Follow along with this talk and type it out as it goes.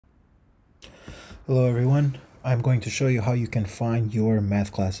Hello everyone, I'm going to show you how you can find your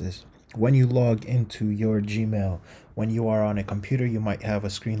math classes. When you log into your Gmail, when you are on a computer, you might have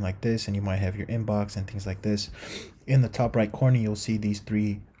a screen like this and you might have your inbox and things like this. In the top right corner, you'll see this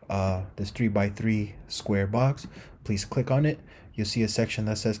 3x3 square box. Please click on it. You'll see a section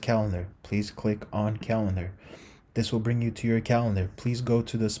that says calendar. Please click on calendar. This will bring you to your calendar. Please go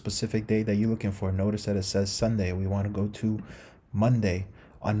to the specific day that you're looking for. Notice that it says Sunday. We want to go to Monday.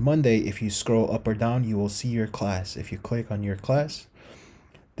 On Monday, if you scroll up or down, you will see your class. If you click on your class,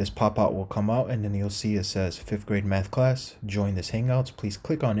 this pop-out will come out and then you'll see it says 5th grade math class. Join this Hangouts. Please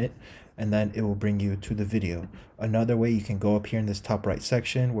click on it and then it will bring you to the video. Another way, you can go up here in this top right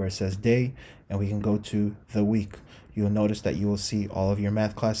section where it says day and we can go to the week. You'll notice that you will see all of your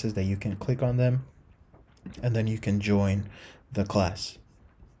math classes that you can click on them and then you can join the class.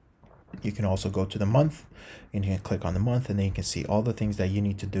 You can also go to the month and you can click on the month and then you can see all the things that you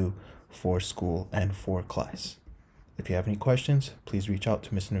need to do for school and for class. If you have any questions, please reach out to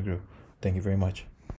Mr. Negru. Thank you very much.